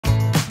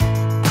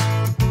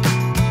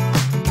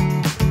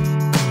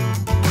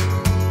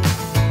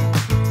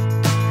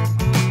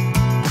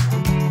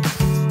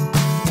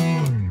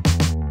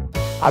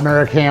I'm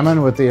Eric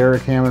Hammond with the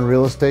Eric Hammond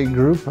Real Estate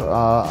Group.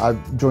 I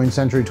joined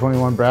Century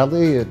 21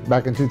 Bradley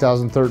back in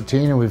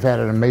 2013, and we've had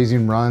an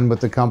amazing run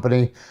with the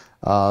company.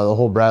 The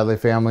whole Bradley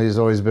family has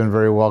always been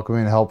very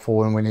welcoming and helpful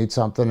when we need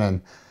something,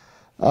 and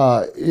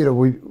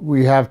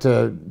we have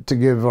to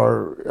give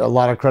a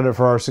lot of credit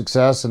for our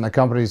success and the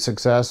company's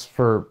success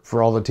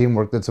for all the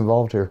teamwork that's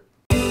involved here.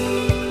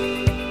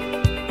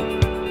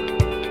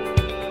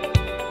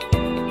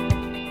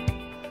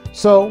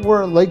 So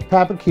we're at Lake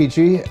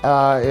Papakichi.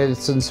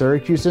 It's in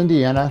Syracuse,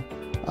 Indiana,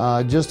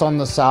 just on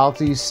the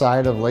southeast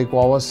side of Lake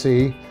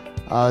Wawasee.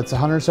 It's a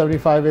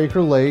 175-acre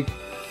lake,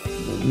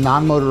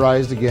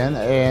 non-motorized again,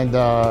 and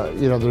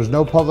there's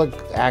no public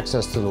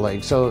access to the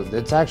lake. So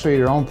it's actually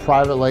your own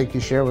private lake you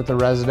share with the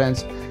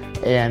residents,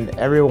 and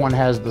everyone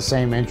has the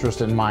same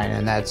interest in mind,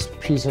 and that's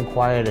peace and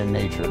quiet and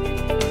nature.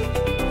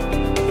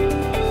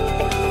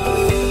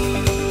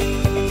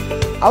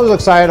 I was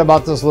excited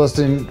about this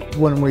listing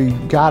when we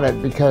got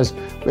it because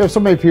we have so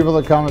many people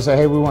that come and say,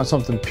 hey, we want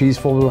something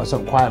peaceful, we want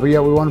something quiet, but yeah,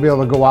 we want to be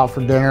able to go out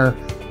for dinner,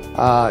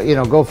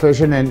 go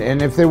fishing,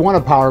 and if they want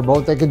a power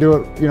boat, they can do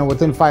it,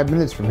 within 5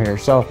 minutes from here.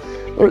 So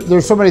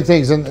there's so many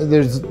things, and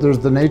there's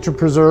the nature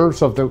preserve.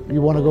 So if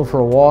you want to go for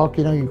a walk,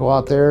 you can go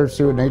out there,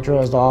 see what nature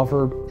has to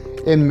offer.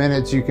 In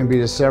minutes, you can be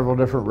to several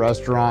different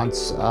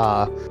restaurants.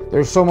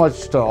 There's so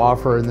much to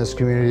offer in this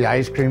community.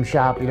 Ice cream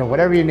shop,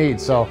 whatever you need.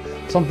 So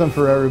something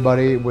for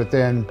everybody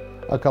within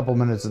a couple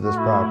minutes of this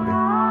property.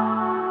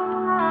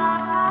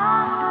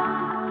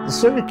 The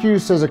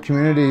Syracuse as a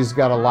community has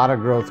got a lot of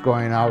growth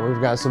going on. We've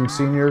got some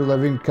senior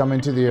living coming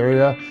to the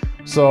area.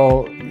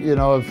 So,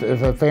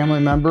 if a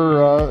family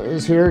member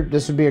is here,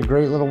 this would be a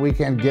great little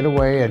weekend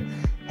getaway. And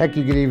heck,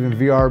 you could even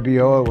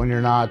VRBO it when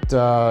you're not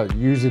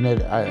using it.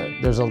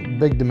 There's a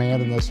big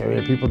demand in this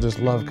area. People just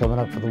love coming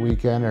up for the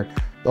weekend or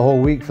the whole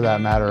week for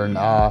that matter. And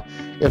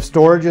if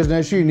storage is an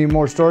issue, you need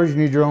more storage, you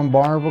need your own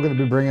barn, we're going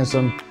to be bringing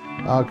some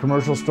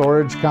commercial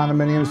storage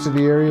condominiums to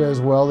the area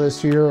as well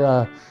this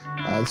year.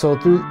 So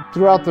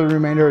throughout the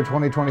remainder of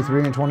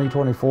 2023 and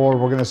 2024,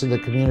 we're going to see the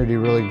community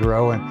really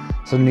grow and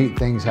some neat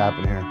things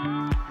happen here.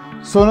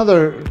 So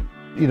another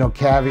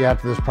caveat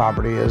to this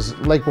property is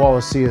Lake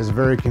Wawasee is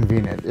very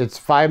convenient. It's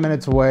 5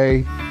 minutes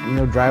away.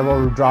 Drive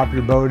over, drop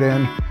your boat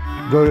in,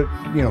 go to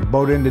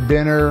boat into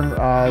dinner.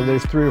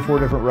 There's 3 or 4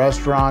 different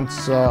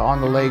restaurants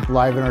on the lake,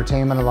 live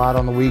entertainment a lot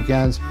on the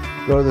weekends.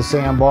 Go to the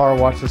sandbar,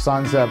 watch the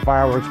sunset,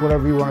 fireworks,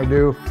 whatever you want to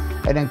do,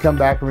 and then come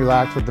back and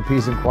relax with the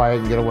peace and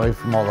quiet and get away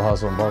from all the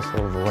hustle and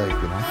bustle of the lake.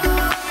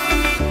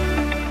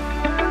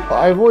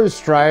 I've always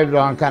strived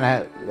on kind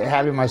of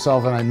having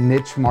myself in a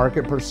niche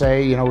market per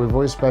se. We've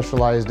always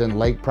specialized in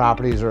lake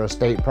properties or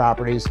estate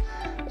properties.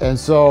 And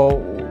so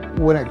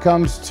when it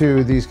comes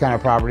to these kind of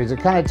properties, it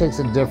kind of takes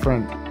a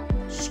different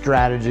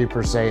strategy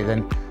per se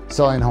than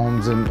selling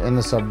homes in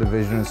the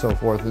subdivision and so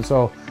forth. And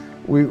so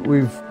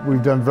we've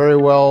done very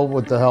well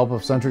with the help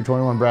of Century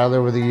 21 Bradley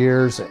over the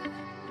years.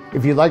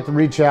 If you'd like to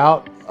reach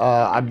out,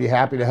 I'd be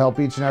happy to help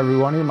each and every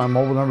one of you. My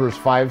mobile number is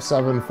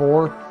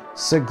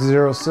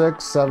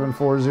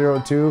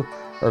 574-606-7402,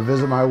 or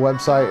visit my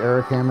website,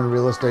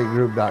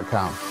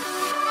 erichammondrealestategroup.com.